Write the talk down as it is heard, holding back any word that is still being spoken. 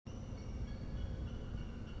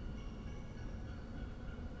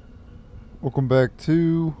Welcome back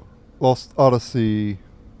to Lost Odyssey.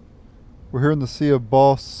 We're here in the Sea of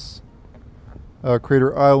Boss,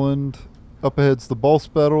 Crater Island. Up ahead's the boss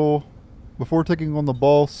battle. Before taking on the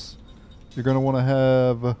boss, you're going to want to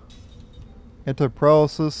have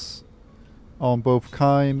anti-paralysis on both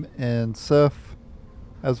Kaim and Seth,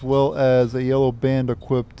 as well as a yellow band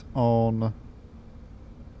equipped on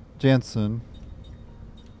Jansen.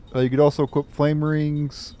 You could also equip flame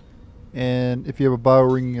rings, and if you have a bio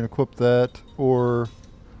ring, you can equip that, or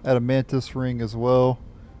add a mantis ring as well,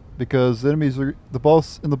 because the enemies are in the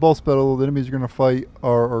boss battle. The enemies you're going to fight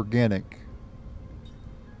are organic,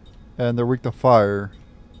 and they're weak to fire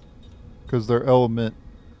because their element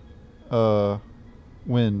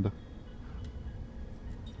wind.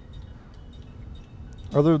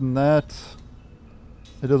 Other than that,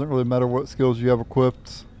 it doesn't really matter what skills you have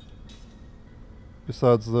equipped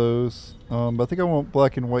besides those. But I think I want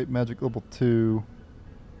black and white magic level 2.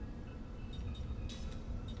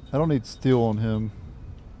 I don't need steel on him.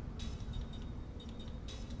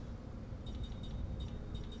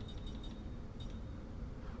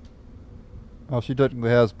 Oh, she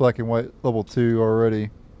technically has black and white level 2 already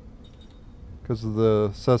because of the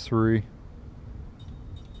accessory.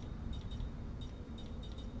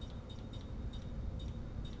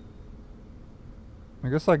 I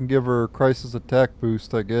guess I can give her crisis attack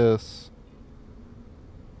boost, I guess.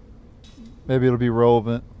 Maybe it'll be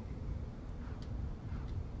relevant.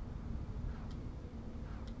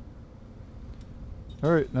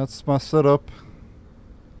 Alright, that's my setup.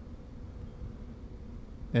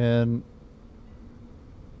 And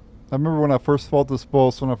I remember when I first fought this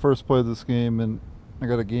boss, when I first played this game, and I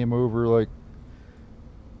got a game over like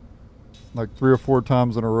 3 or 4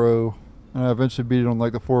 times in a row. And I eventually beat it on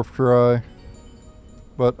like the 4th try.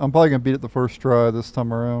 But I'm probably going to beat it the first try this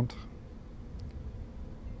time around.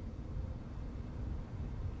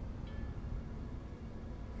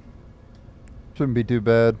 Shouldn't be too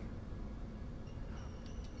bad.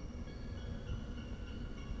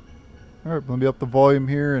 Alright, let me up the volume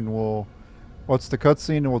here and we'll watch the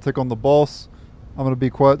cutscene and we'll take on the boss. I'm going to be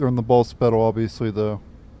quiet during the boss battle, obviously, though.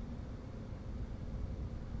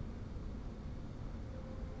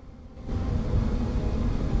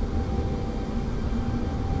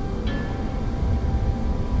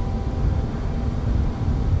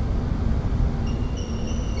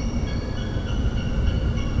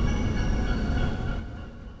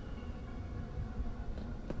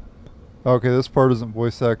 Okay, this part isn't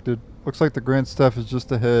voice acted. Looks like the Grand Staff is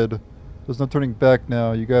just ahead. There's no turning back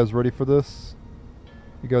now. You guys ready for this?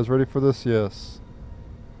 You guys ready for this? Yes.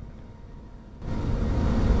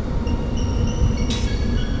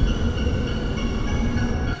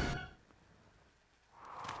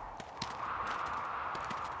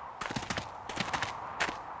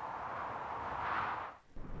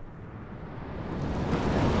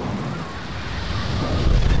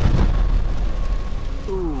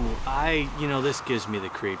 You know, this gives me the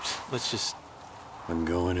creeps. Let's just... I'm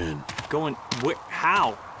going in. Going...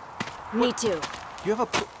 How? Me too. You have a...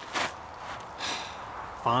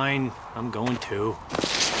 Fine, I'm going too.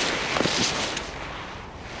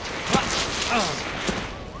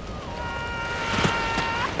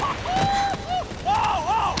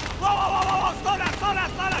 Whoa! Slow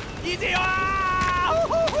down! Easy!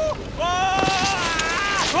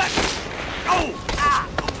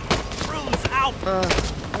 Bruise! Ow!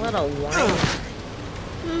 What a liar.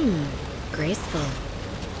 Graceful.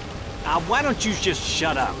 Why don't you just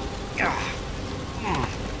shut up?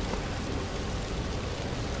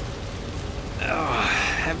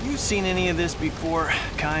 Have you seen any of this before,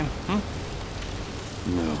 Kaim?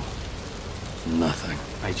 No. Nothing.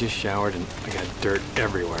 I just showered and I got dirt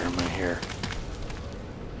everywhere in my hair.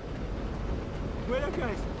 Wait up,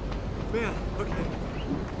 guys. Man, okay.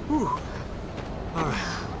 Whew.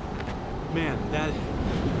 Alright. Man, that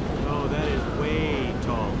is way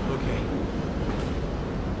tall. Okay.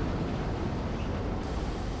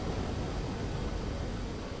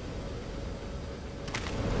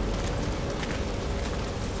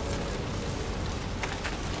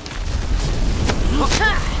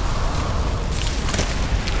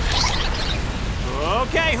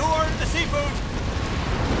 Okay, who ordered the seafood?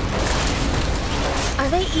 Are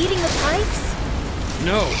they eating the pipes?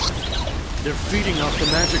 No! They're feeding off the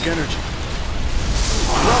magic energy.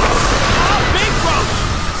 Big roach!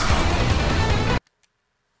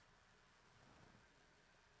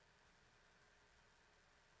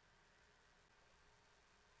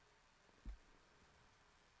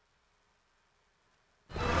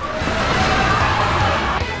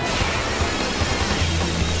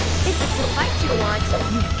 If it's a fight you want,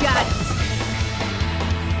 you got it.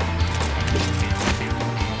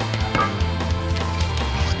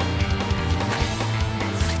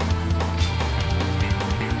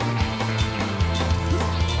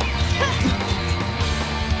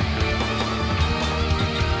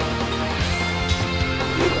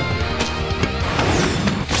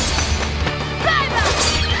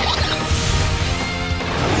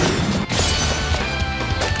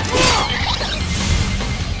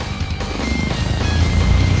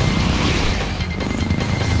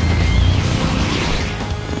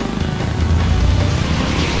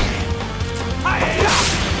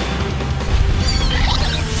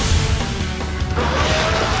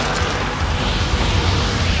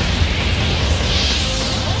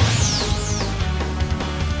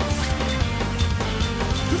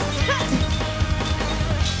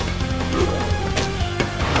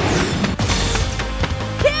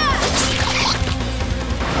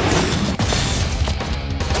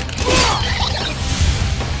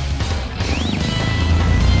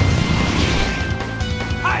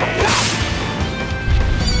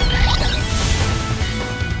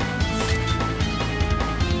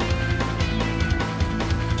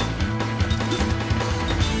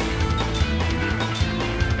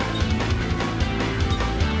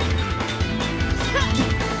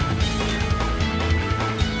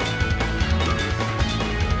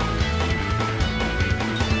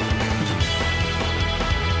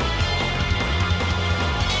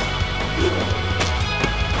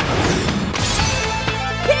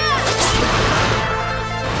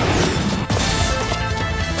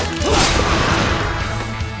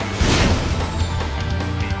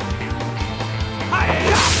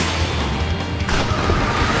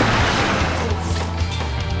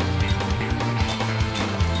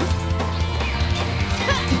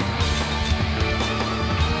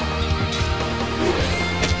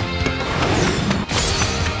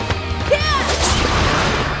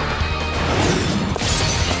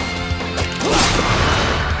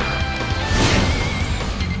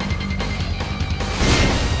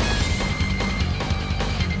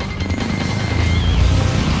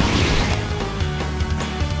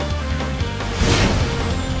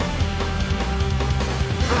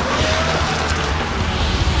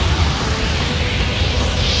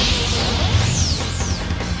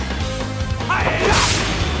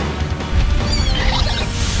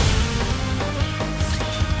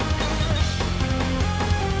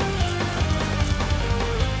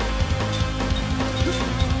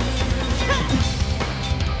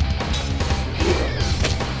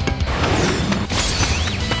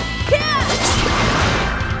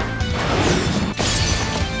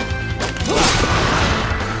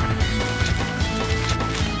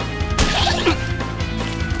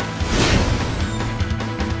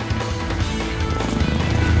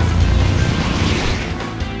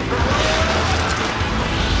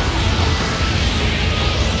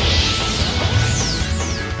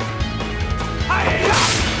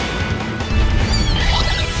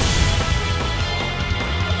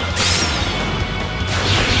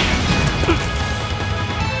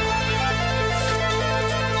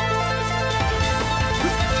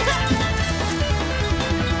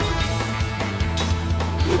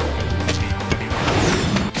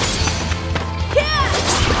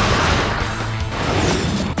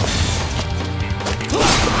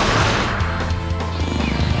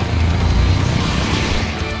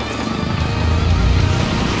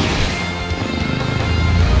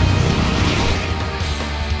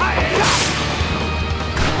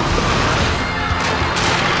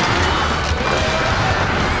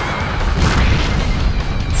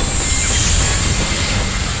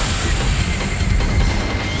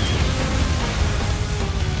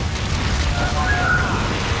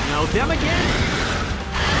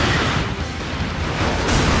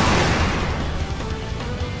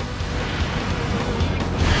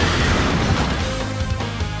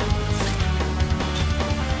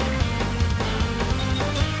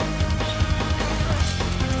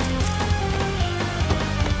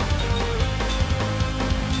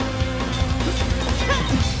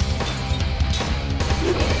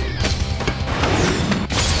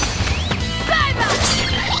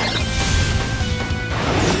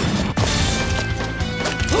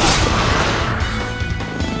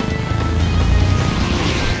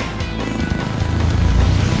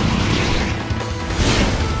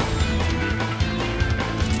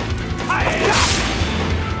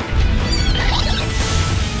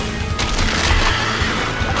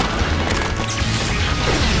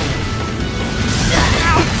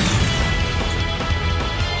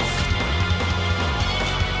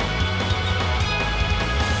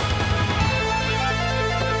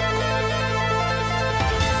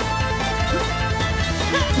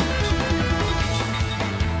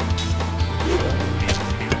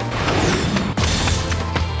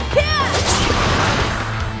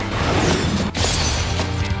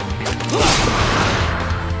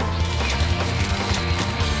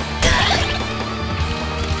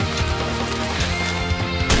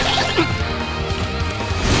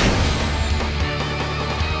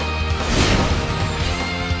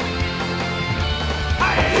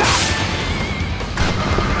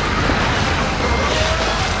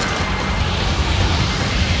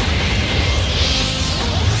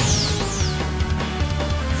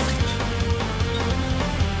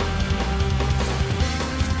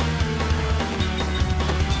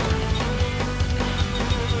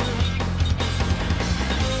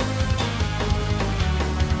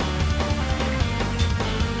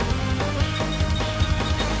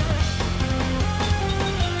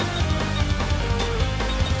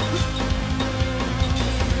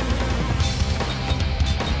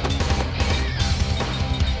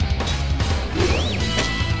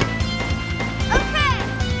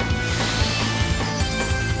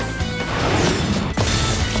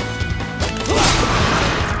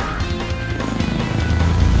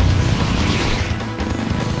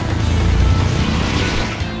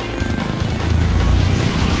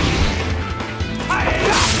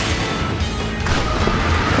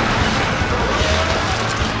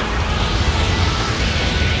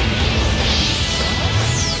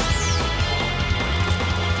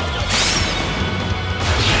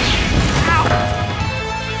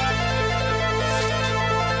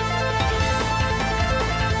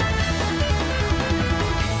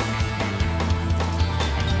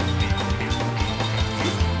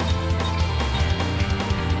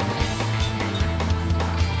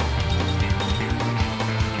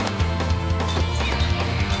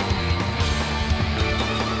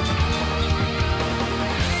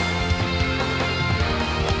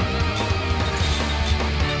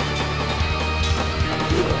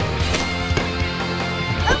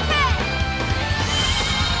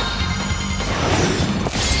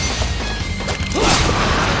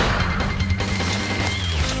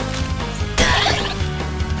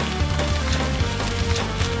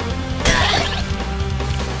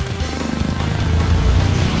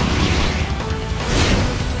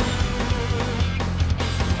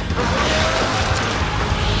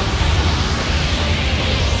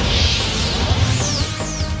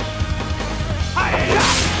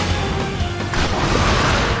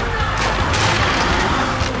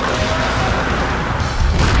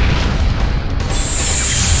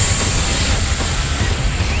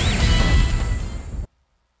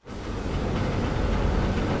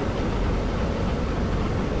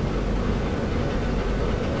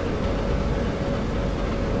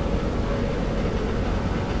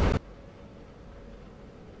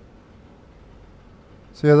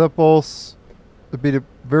 So yeah, that boss, I beat it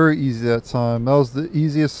very easy that time. That was the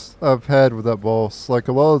easiest I've had with that boss. Like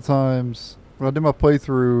a lot of times when I did my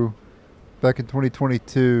playthrough back in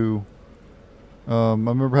 2022, I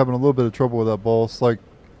remember having a little bit of trouble with that boss. Like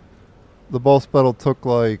the boss battle took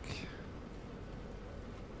like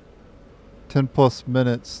 10 plus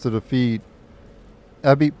minutes to defeat.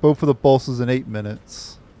 I beat both of the bosses in 8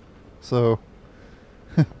 minutes. So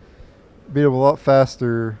beat them a lot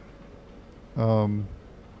faster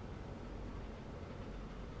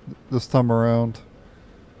this time around.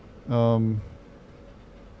 I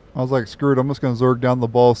was like, screw it, I'm just going to Zerg down the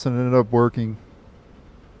boss, and it ended up working.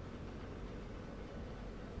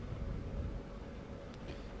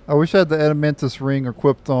 I wish I had the Adamantus ring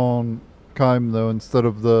equipped on Kaim though, instead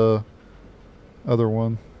of the other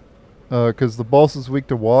one. Because the boss is weak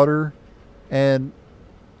to water, and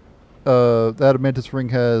the Adamantus ring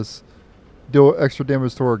has deal extra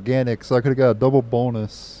damage to organic, so I could have got a double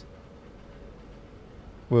bonus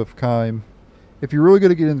with Kaim. If you're really going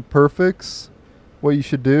to get into perfects, what you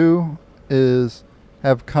should do is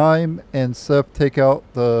have Kaim and Seth take out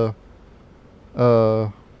the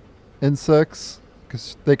insects,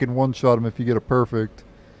 because they can one-shot them if you get a perfect,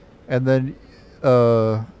 and then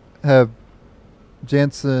have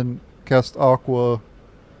Jansen cast Aqua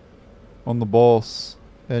on the boss,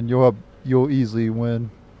 and you'll easily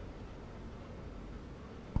win.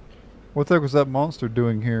 What the heck was that monster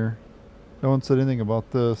doing here? No one said anything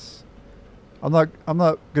about this. I'm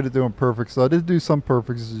not good at doing perfects, so I did do some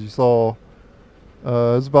perfects as you saw. It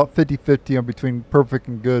was about 50-50 on between perfect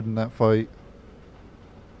and good in that fight.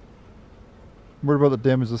 I'm worried about the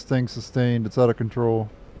damage this thing sustained. It's out of control.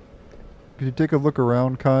 Could you take a look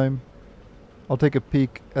around, Kaim? I'll take a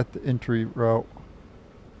peek at the entry route.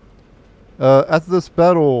 After that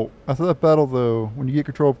battle though, when you get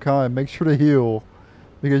control of Kaim, make sure to heal,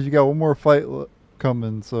 because you got one more fight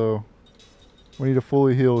coming, so we need to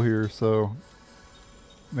fully heal here, so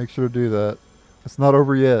make sure to do that. It's not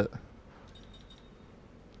over yet.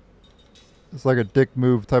 It's like a dick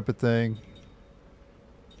move type of thing.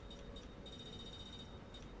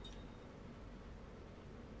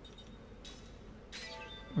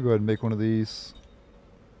 I'll go ahead and make one of these.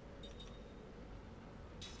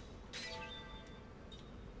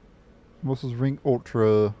 What's this Ring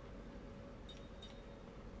Ultra?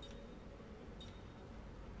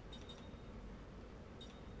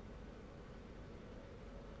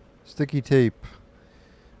 Sticky tape.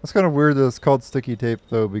 That's kind of weird that it's called sticky tape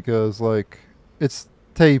though, because like it's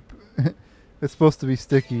tape. It's supposed to be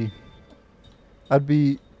sticky. I'd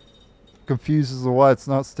be confused as to why it's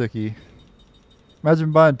not sticky.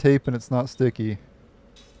 Imagine buying tape and it's not sticky.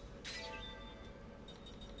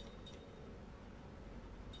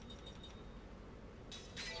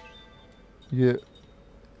 It'd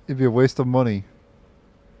be a waste of money.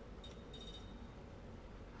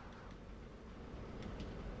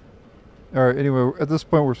 Alright, anyway, at this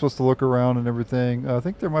point we're supposed to look around and everything. I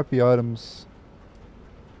think there might be items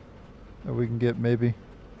that we can get, maybe.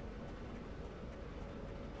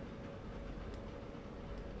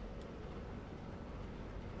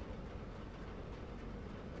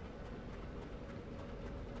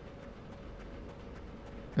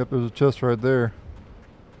 Yep, there's a chest right there.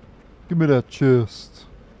 Give me that chest.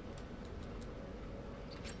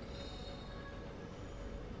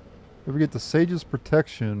 If we get the Sage's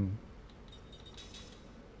Protection.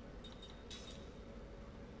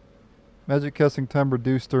 Magic casting time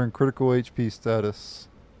reduced during critical HP status.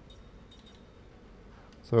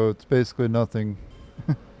 So it's basically nothing.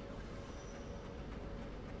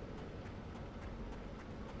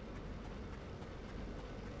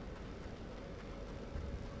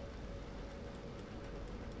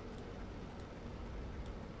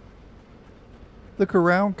 Look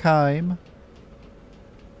around, Kaim.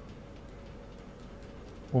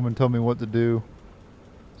 Woman, tell me what to do.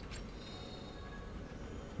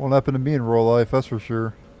 Won't happen to me in real life, that's for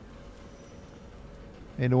sure.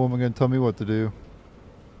 Ain't no woman gonna tell me what to do.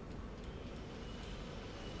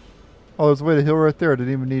 Oh, there's a way to heal right there. I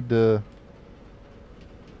didn't even need to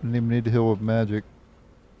heal with magic.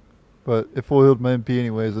 But it full healed my MP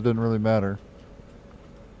anyways, it didn't really matter.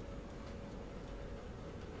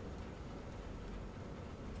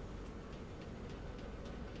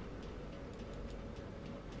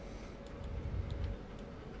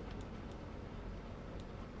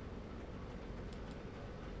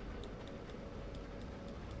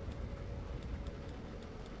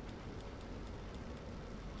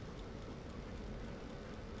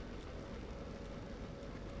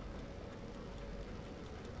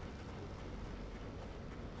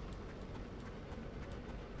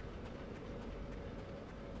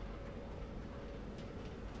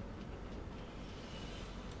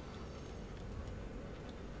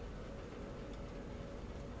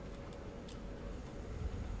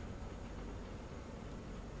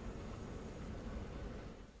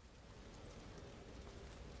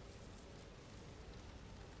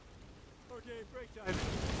 Okay, break time.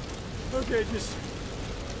 Okay, just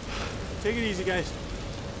take it easy, guys.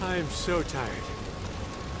 I am so tired.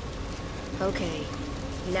 Okay,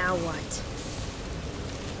 now what?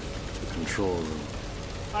 The control room.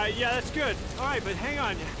 Yeah, that's good. All right, but hang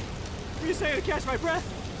on. What are you saying to catch my breath?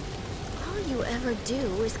 All you ever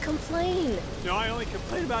do is complain. No, I only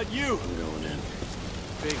complain about you. I'm going in.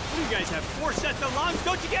 Big, what do you guys have? 4 sets of lungs?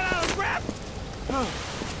 Don't you get out of breath? Oh,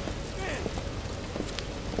 man.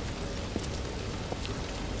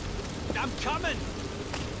 I'm coming.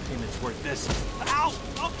 Payment's worth this. Ow!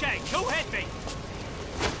 Okay, who hit me?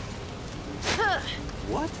 Huh.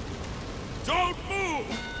 What? Don't move!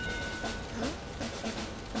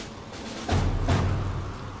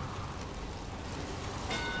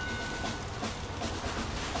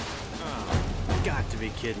 Oh, got to be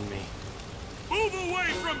kidding me. Move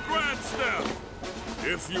away from Grand Step!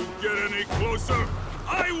 If you get any closer,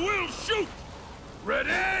 I will shoot! Ready?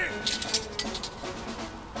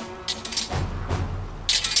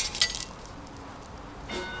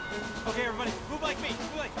 Okay, everybody, move like me.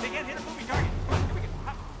 Move like they can't hit a moving target. Come on, here we go.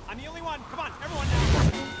 I'm the only one. Come on, everyone now.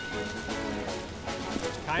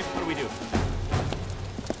 Kai, what do we do?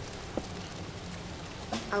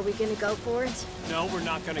 Are we gonna go for it? No, we're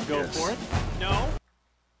not gonna go Yes. for it. No.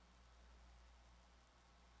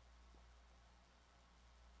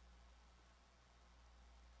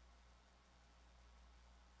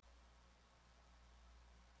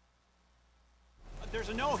 There's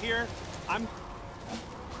a no here. I'm...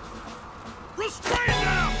 Restrain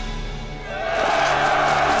them!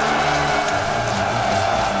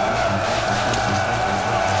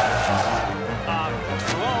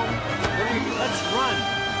 Hello? What do we... Let's run.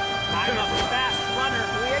 I'm a fast runner.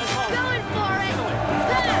 We're Let's go. going for it!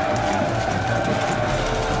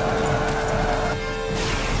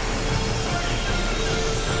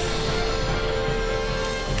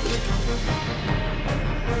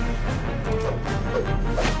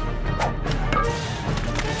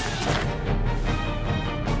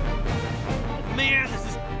 Man, this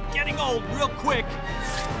is getting old real quick.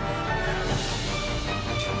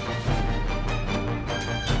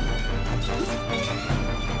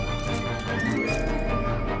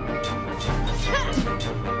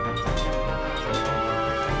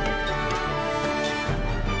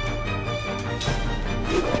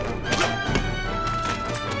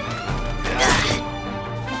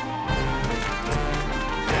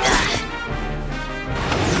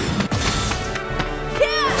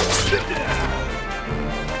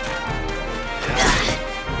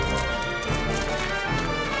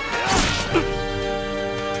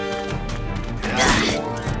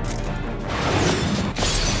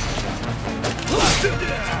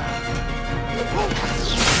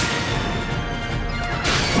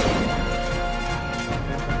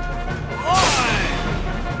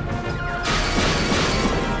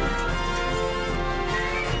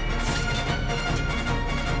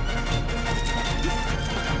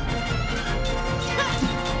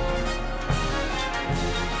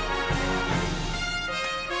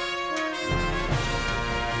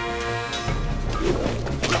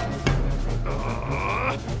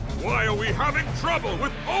 Why are we having trouble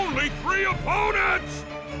with only 3 opponents?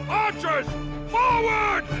 Archers,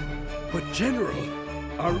 forward! But General,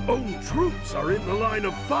 our own troops are in the line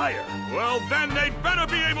of fire. Well, then they better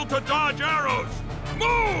be able to dodge arrows!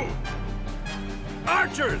 Move!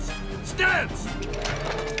 Archers, stance!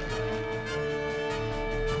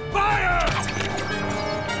 Fire!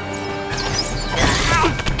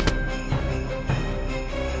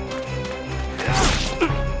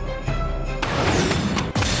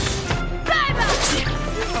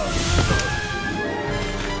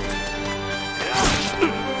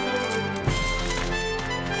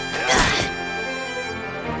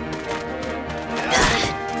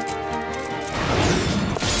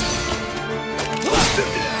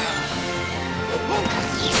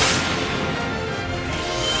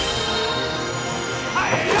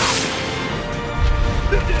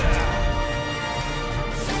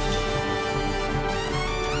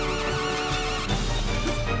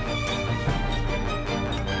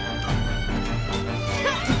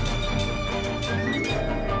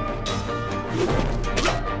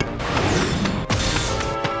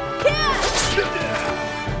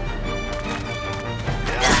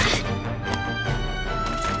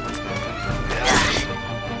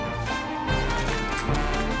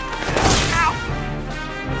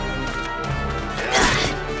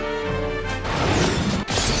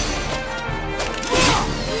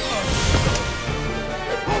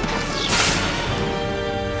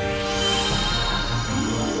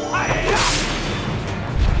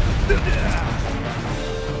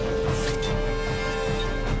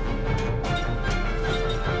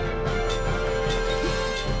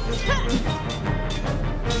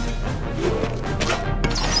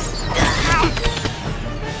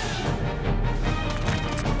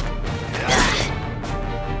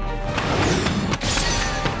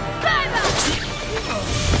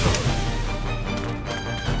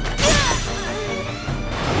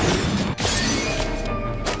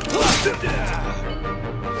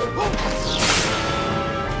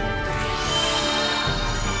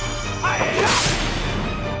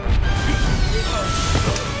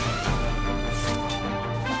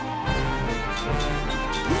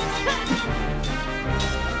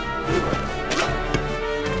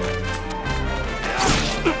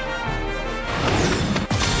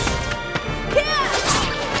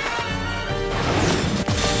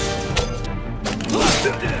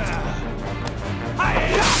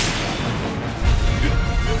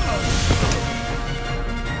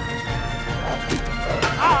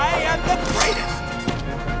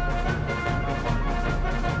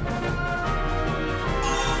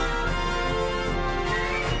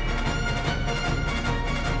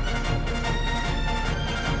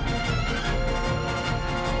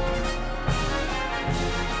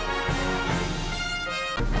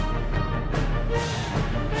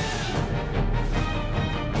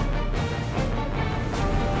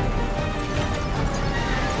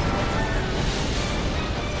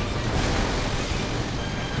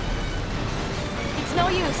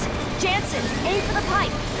 guys. Jansen, aim for the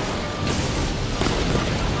pipe.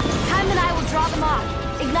 Haim and I will draw them off.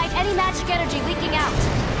 Ignite any magic energy leaking out.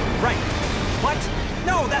 Right. What?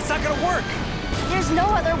 No, that's not gonna work! There's no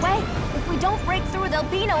other way. If we don't break through, there'll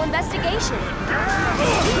be no investigation.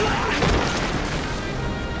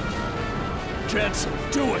 Jansen,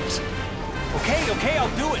 do it! Okay, I'll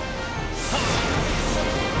do it.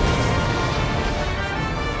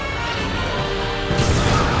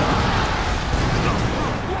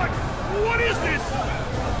 What is this?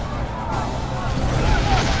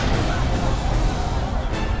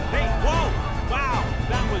 Hey, whoa! Wow,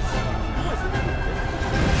 that was...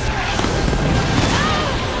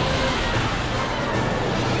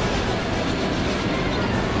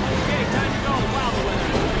 Okay, time to go. Wow, the weather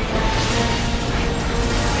is great.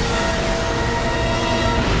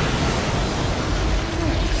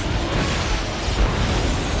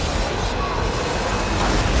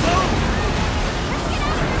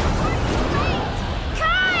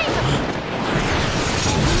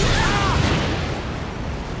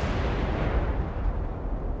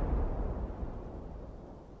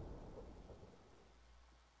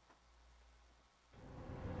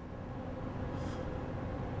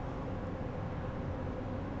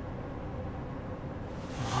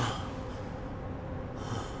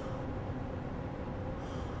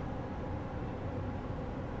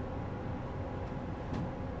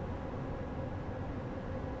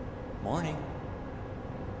 Morning.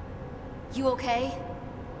 You okay?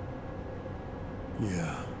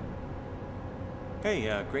 Yeah.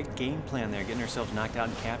 Hey, great game plan there, getting ourselves knocked out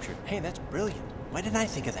and captured. Hey, that's brilliant. Why didn't I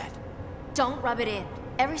think of that? Don't rub it in.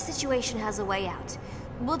 Every situation has a way out.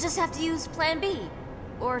 We'll just have to use Plan B.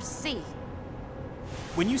 Or C.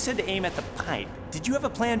 When you said to aim at the pipe, did you have a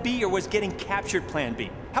plan B or was getting captured plan B?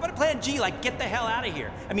 How about a plan G, like get the hell out of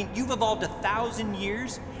here? I mean, you've evolved 1,000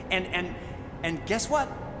 years, and guess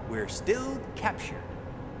what? We're still captured.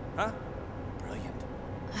 Huh? Brilliant.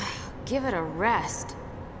 Give it a rest.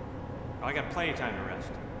 Oh, I got plenty of time to rest.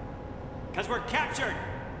 'Cause we're captured!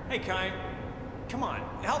 Hey, Kai, come on,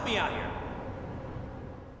 help me out here.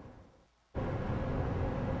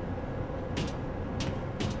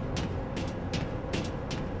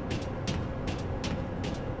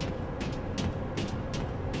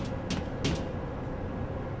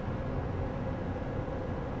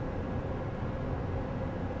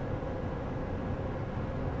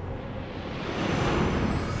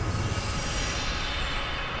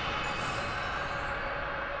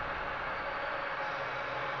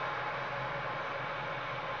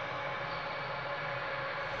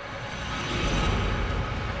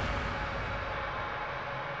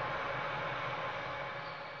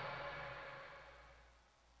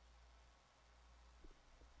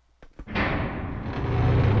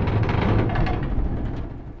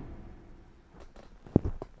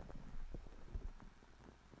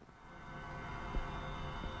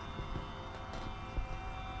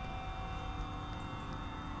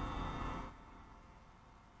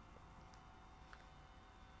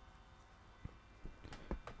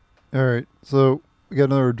 Alright, so we got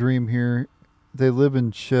another dream here. They live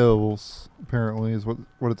in shells, apparently, is what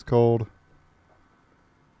it's called.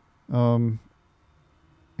 I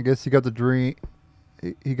guess he got the dream.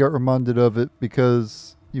 He got reminded of it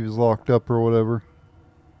because he was locked up or whatever.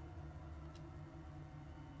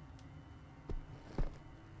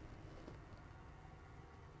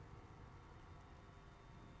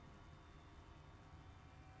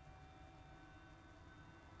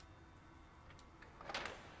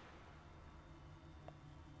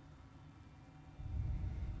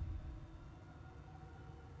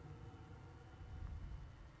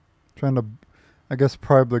 Trying to, I guess,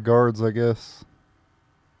 bribe the guards, I guess.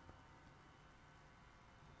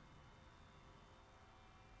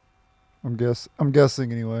 I'm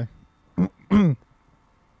guessing anyway.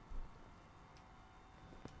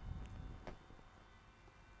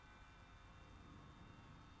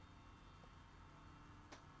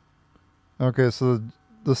 Okay, so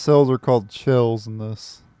the cells are called shells in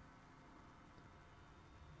this.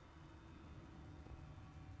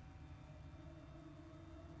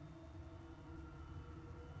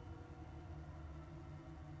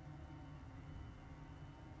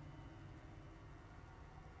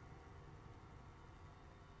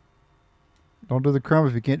 Don't do the crime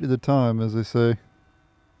if you can't do the time, as they say.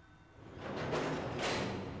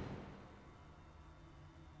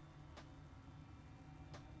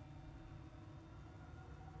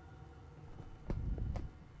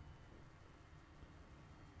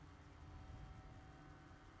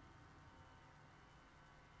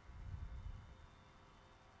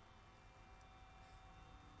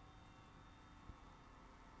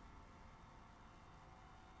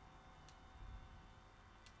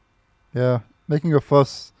 Yeah, making a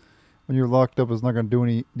fuss when you're locked up is not going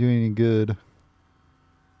to do any good.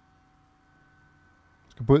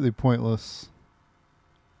 It's completely pointless.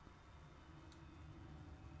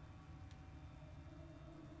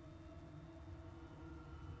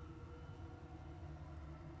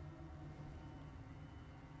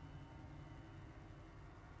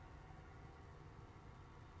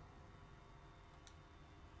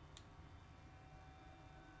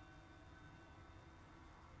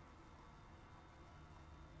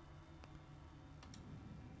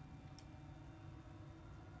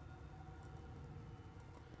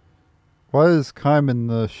 Why is Kime in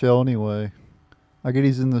the shell anyway? I get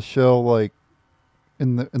he's in the shell like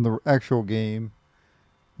in the actual game,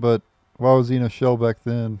 but why was he in a shell back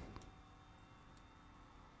then?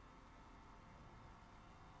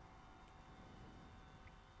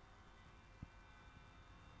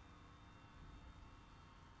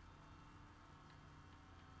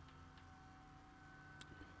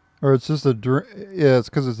 Or it's just a dream. Yeah, it's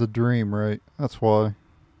because it's a dream, right? That's why.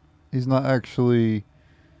 He's not actually.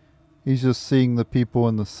 He's just seeing the people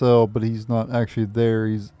in the cell, but he's not actually there.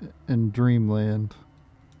 He's in dreamland.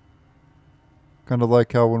 Kind of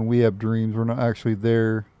like how when we have dreams, we're not actually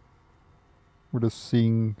there. We're just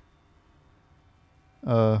seeing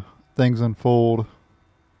things unfold.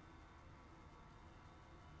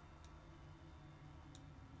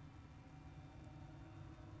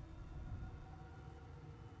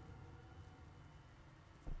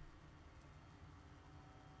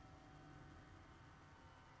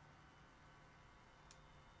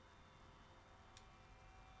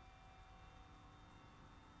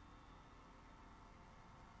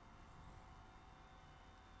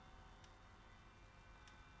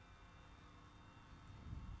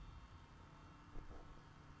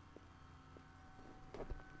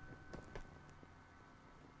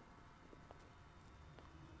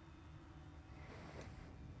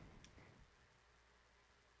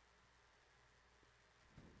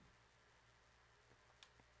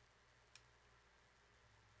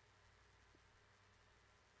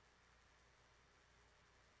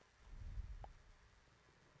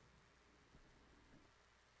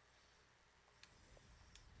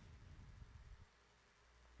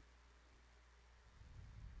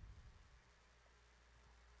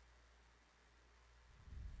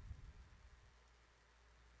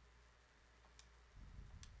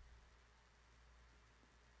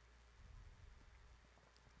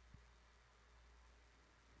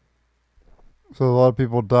 So a lot of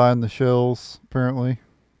people die in the shells, apparently.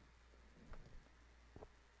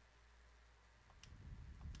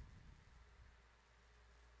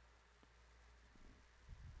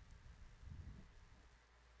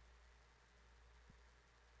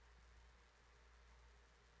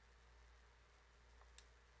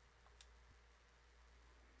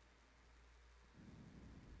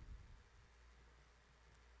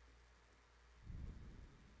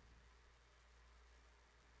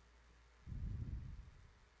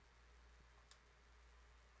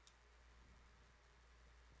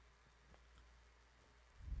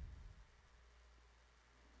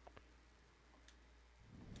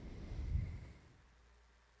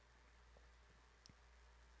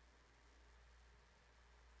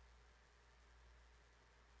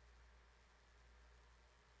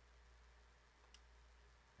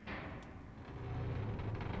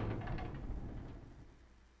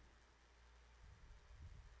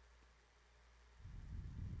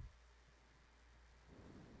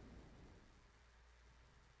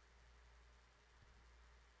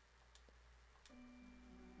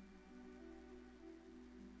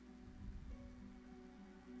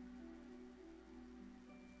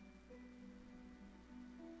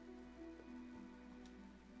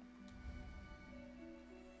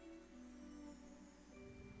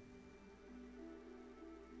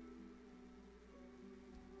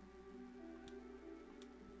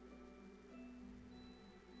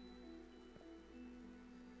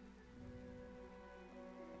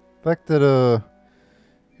 The fact that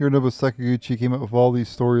Hironobu Sakaguchi came up with all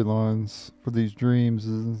these storylines for these dreams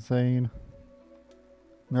is insane.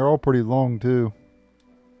 And they're all pretty long too.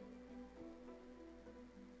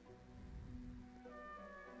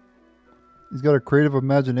 He's got a creative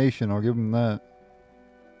imagination, I'll give him that.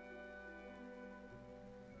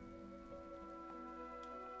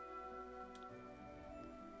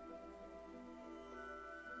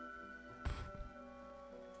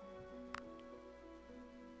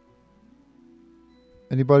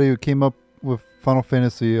 Anybody who came up with Final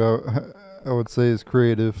Fantasy, I would say is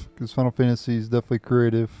creative, because Final Fantasy is definitely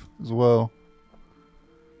creative as well.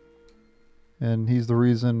 And he's the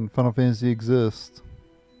reason Final Fantasy exists.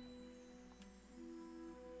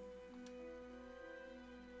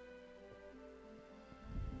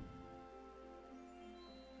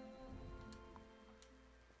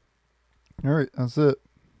 All right, that's it.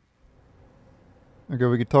 Okay,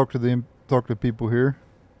 we can talk to people here.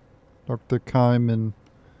 Talk to Kime and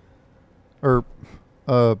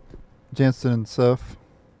Jansen and Seth.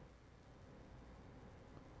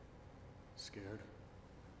 Scared?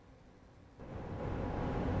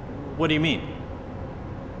 What do you mean?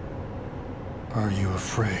 Are you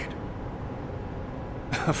afraid?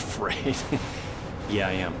 Afraid? Yeah,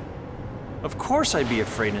 I am. Of course I'd be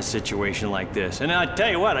afraid in a situation like this. And I tell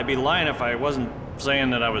you what, I'd be lying if I wasn't saying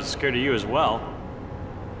that I was scared of you as well.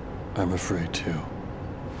 I'm afraid too.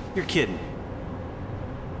 You're kidding.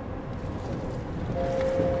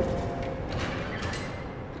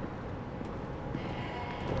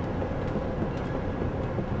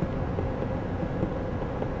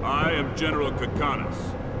 I am General Kakanas,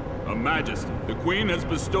 a majesty. The Queen has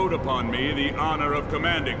bestowed upon me the honor of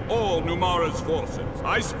commanding all Numara's forces.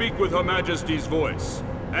 I speak with Her Majesty's voice,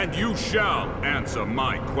 and you shall answer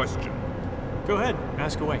my question. Go ahead,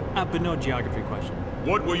 ask away. But no geography question.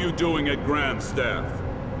 What were you doing at Grand Staff?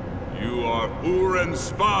 You are Uran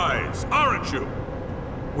spies, aren't you?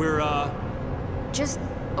 We're, Just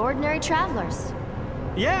ordinary travelers.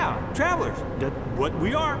 yeah, travelers. That's what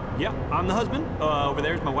we are. Yeah, I'm the husband. Over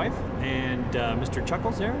there's my wife. And, Mr.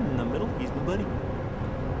 Chuckles there in the middle, he's my buddy.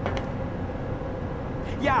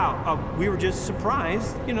 Yeah, we were just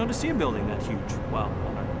surprised, to see a building that huge. Well,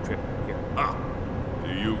 on our trip here. Ah,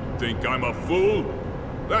 do you think I'm a fool?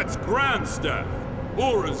 That's Grand Staff,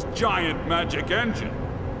 Ura's giant magic engine.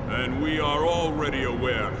 And we are already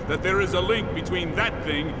aware that there is a link between that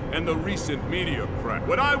thing and the recent meteor crash.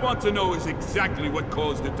 What I want to know is exactly what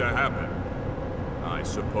caused it to happen. I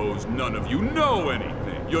suppose none of you know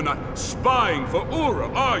anything. You're not spying for Ura,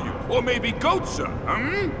 are you? Or maybe Gotsa,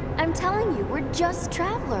 I'm telling you, we're just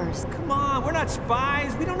travelers. Come on, we're not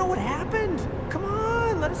spies. We don't know what happened. Come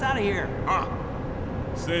on, let us out of here. Ah,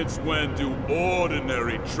 since when do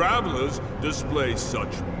ordinary travelers display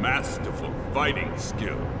such masterful fighting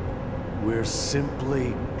skill? We're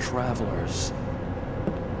simply travelers.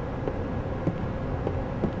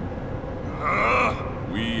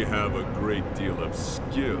 We have a great deal of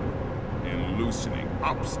skill in loosening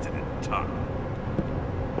obstinate tongue.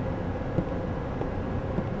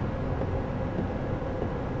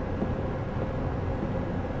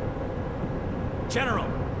 General,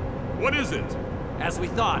 What is it? as we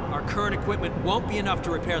thought, our current equipment won't be enough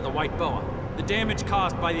to repair the White Boa. The damage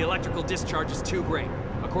caused by the electrical discharge is too great.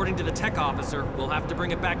 According to the tech officer, we'll have to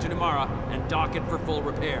bring it back to Numara and dock it for full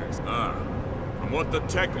repairs. From what the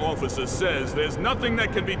tech officer says, there's nothing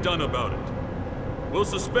that can be done about it. We'll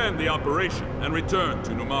suspend the operation and return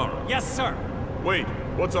to Numara. Yes, sir. Wait,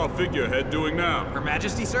 what's our figurehead doing now? Her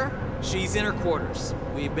Majesty, sir? She's in her quarters.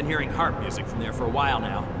 We've been hearing harp music from there for a while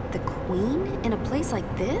now. The Queen in a place like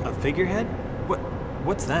this? A figurehead?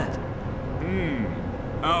 What's that?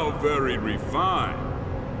 How very refined.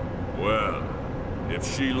 Well, if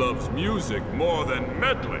she loves music more than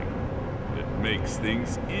meddling, it makes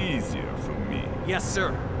things easier for me. Yes,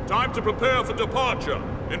 sir. Time to prepare for departure.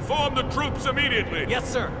 Inform the troops immediately.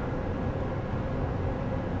 Yes, sir.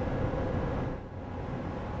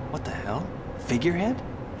 What the hell? Figurehead?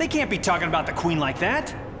 They can't be talking about the Queen like that.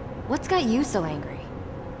 What's got you so angry?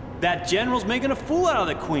 That general's making a fool out of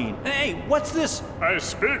the Queen. Hey, what's this? I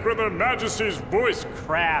speak with Her Majesty's voice.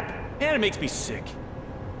 Crap. And it makes me sick.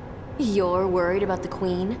 You're worried about the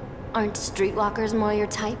Queen? Aren't streetwalkers more your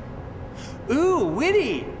type? Ooh,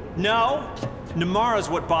 witty! No, Numara's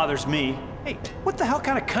what bothers me. Hey, what the hell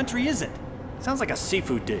kind of country is it? Sounds like a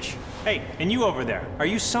seafood dish. Hey, and you over there, are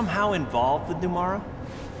you somehow involved with Numara?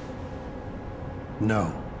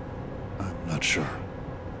 No, I'm not sure.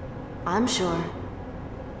 I'm sure.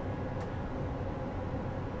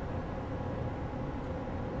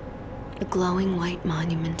 A glowing white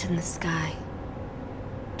monument in the sky.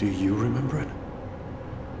 Do you remember it?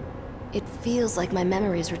 It feels like my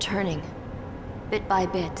memory is returning, bit by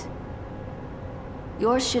bit.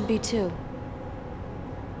 Yours should be too.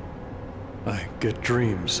 I get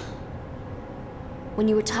dreams. When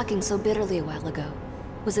you were talking so bitterly a while ago,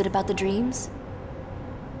 was it about the dreams?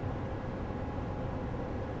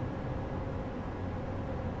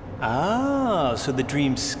 Oh, so the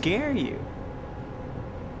dreams scare you.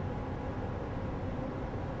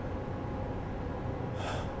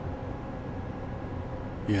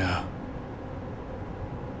 Yeah.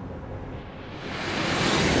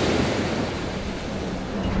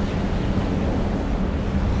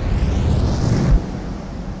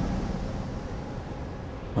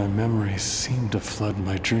 My memories seem to flood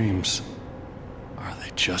my dreams. Are they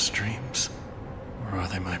just dreams? Or are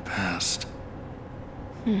they my past?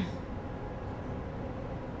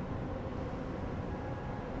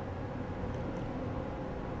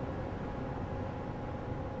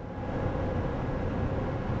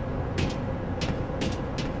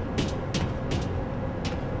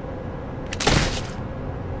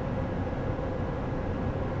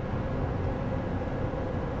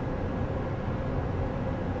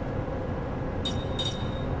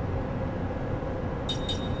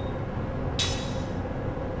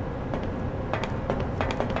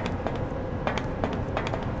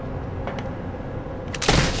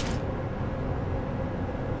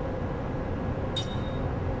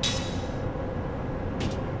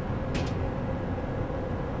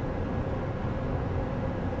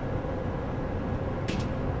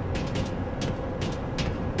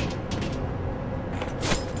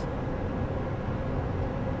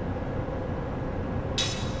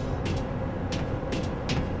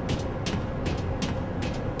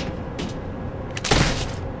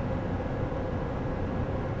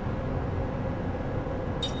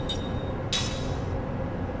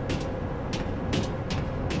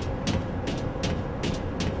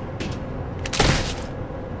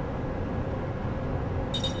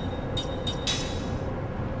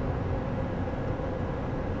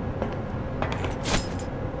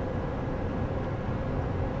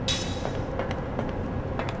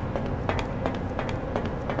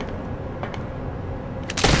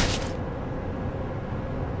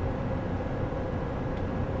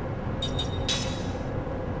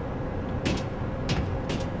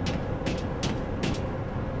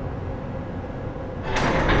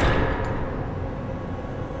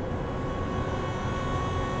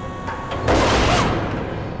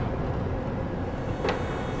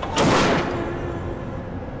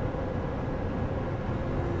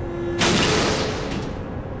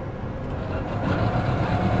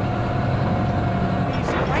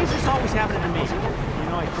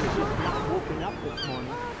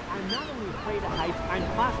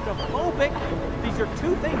 claustrophobic. These are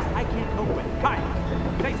two things I can't cope with. Kai,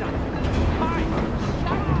 say something. Kai,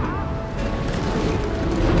 shut up!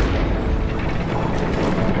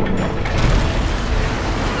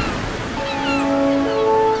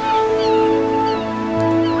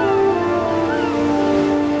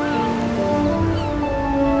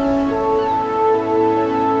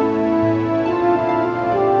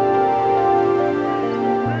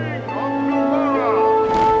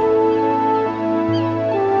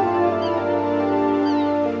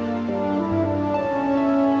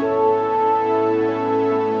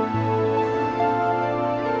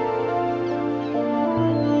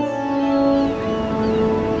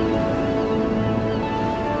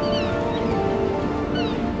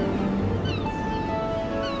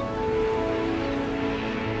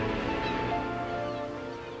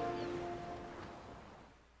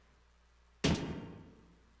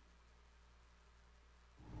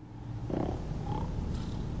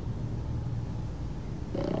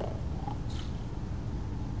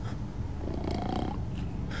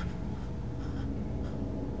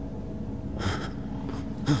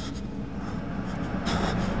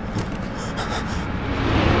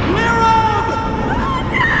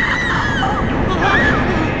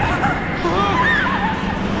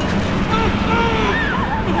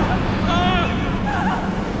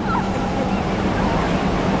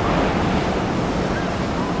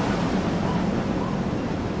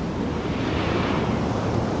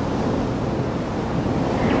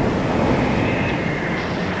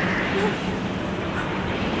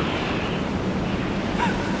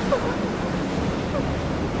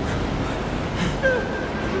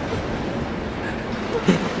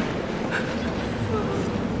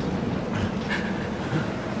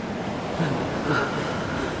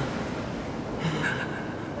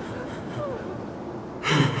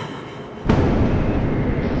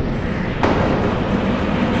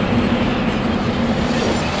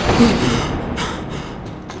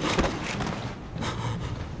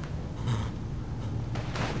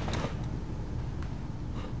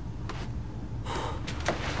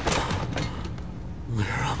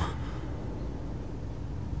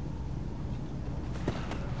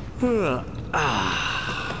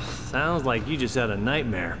 Sounds like you just had a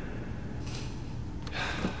nightmare.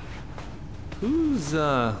 Who's,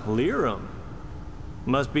 Liram?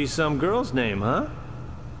 Must be some girl's name, huh?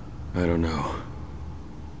 I don't know.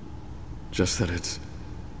 Just that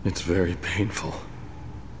it's very painful.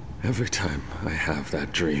 Every time I have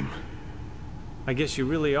that dream. I guess you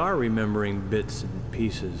really are remembering bits and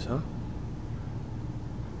pieces, huh?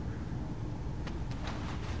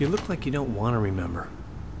 You look like you don't want to remember.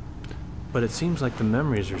 But it seems like the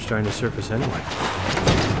memories are starting to surface anyway.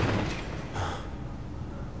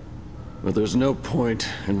 But there's no point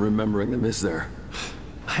in remembering them, is there?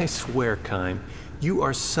 I swear, Kime, you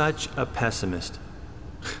are such a pessimist.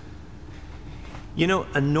 You know,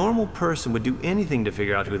 a normal person would do anything to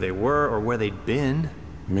figure out who they were or where they'd been.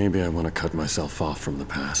 Maybe I want to cut myself off from the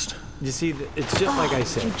past. You see, it's just like I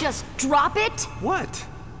said. You just drop it? What?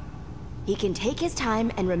 He can take his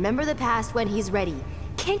time and remember the past when he's ready.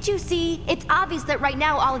 Can't you see? It's obvious that right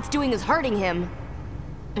now all it's doing is hurting him.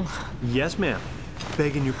 Yes, ma'am.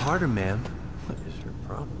 Begging your pardon, ma'am. What is your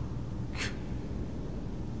problem?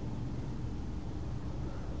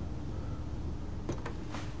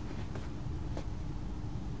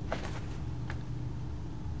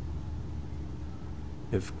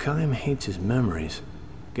 If Kime hates his memories,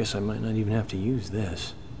 guess I might not even have to use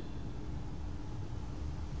this.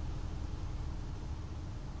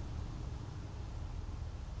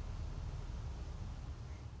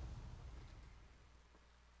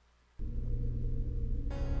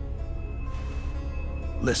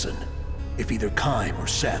 Listen, if either Kime or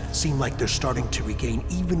Seth seem like they're starting to regain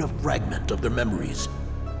even a fragment of their memories,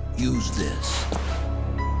 use this.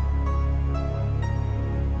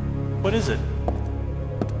 What is it?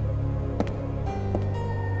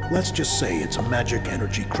 Let's just say it's a magic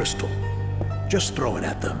energy crystal. Just throw it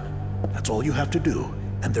at them. That's all you have to do,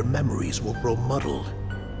 and their memories will grow muddled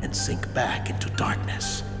and sink back into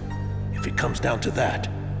darkness. If it comes down to that,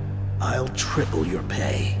 I'll triple your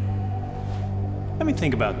pay. Let me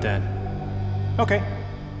think about that. Okay.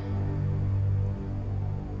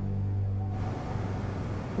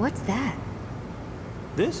 What's that?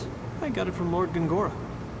 This? I got it from Lord Gongora.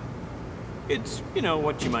 It's, you know,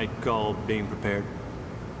 what you might call being prepared.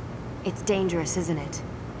 It's dangerous, isn't it?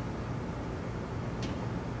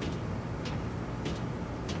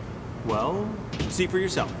 Well, see for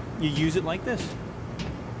yourself. You use it like this.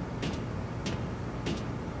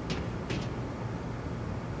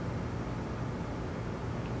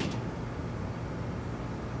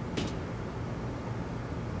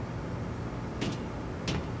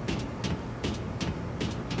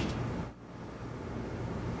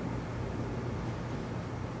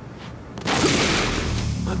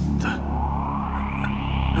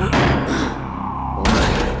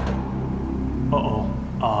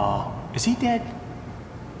 Is he dead?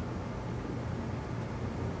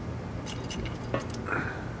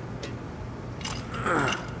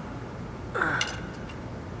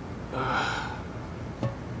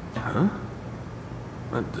 Huh?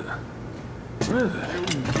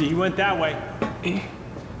 He went that way.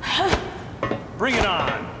 Bring it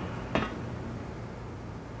on.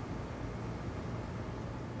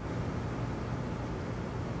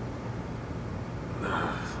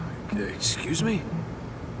 Excuse me?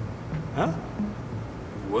 Huh?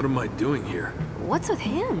 What am I doing here? What's with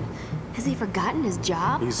him? Has he forgotten his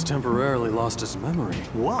job? He's temporarily lost his memory.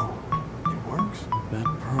 Whoa. It works. That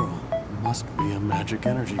pearl must be a magic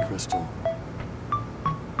energy crystal.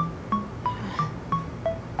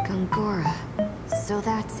 Gongora. So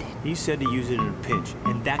that's it. He said to use it in a pinch,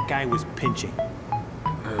 and that guy was pinching.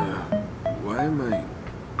 Why am I...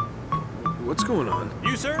 What's going on?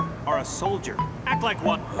 You, sir, are a soldier. Act like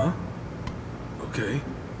one. Huh? Okay.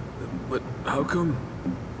 But how come...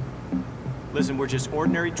 Listen, we're just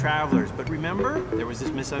ordinary travelers, but remember, there was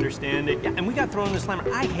this misunderstanding. Yeah, and we got thrown in the slammer.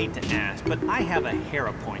 I hate to ask, but I have a hair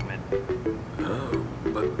appointment. Oh,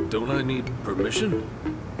 but don't I need permission?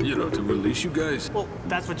 You know, to release you guys? Well,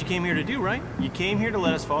 that's what you came here to do, right? You came here to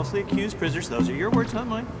let us falsely accuse prisoners, those are your words, not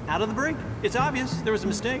mine, out of the brig. It's obvious, there was a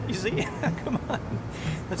mistake, you see? Come on,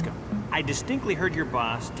 let's go. I distinctly heard your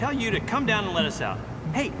boss tell you to come down and let us out.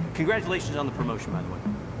 Hey, congratulations on the promotion, by the way.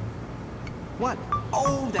 What?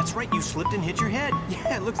 Oh, that's right, you slipped and hit your head.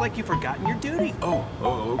 Yeah, it looks like you've forgotten your duty. Oh,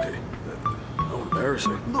 okay. How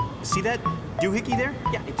embarrassing. Look, see that doohickey there?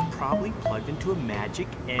 Yeah, it's probably plugged into a magic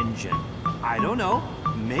engine. I don't know.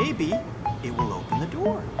 Maybe it will open the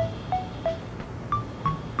door.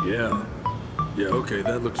 Yeah. Yeah, okay,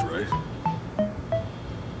 that looks right.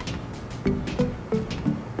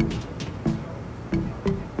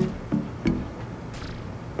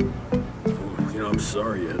 Oh, you know, I'm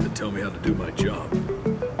sorry you had to tell me how to do my job.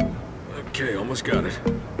 Okay, almost got it.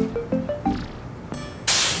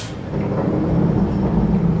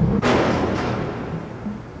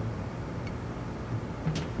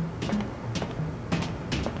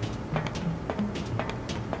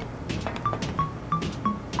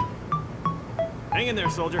 Hang in there,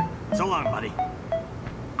 soldier. So long, buddy.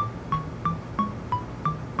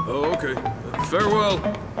 Oh, okay. Farewell.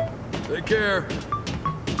 Take care.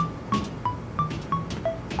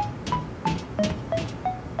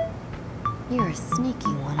 You're a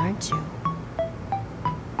sneaky one, aren't you?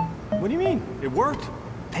 What do you mean? It worked.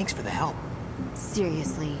 Thanks for the help.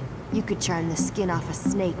 Seriously, you could charm the skin off a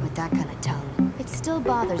snake with that kind of tongue. It still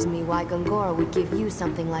bothers me why Gongora would give you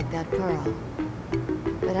something like that pearl.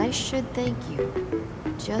 But I should thank you.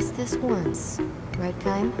 Just this once. Right,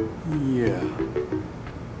 Kaim? Yeah.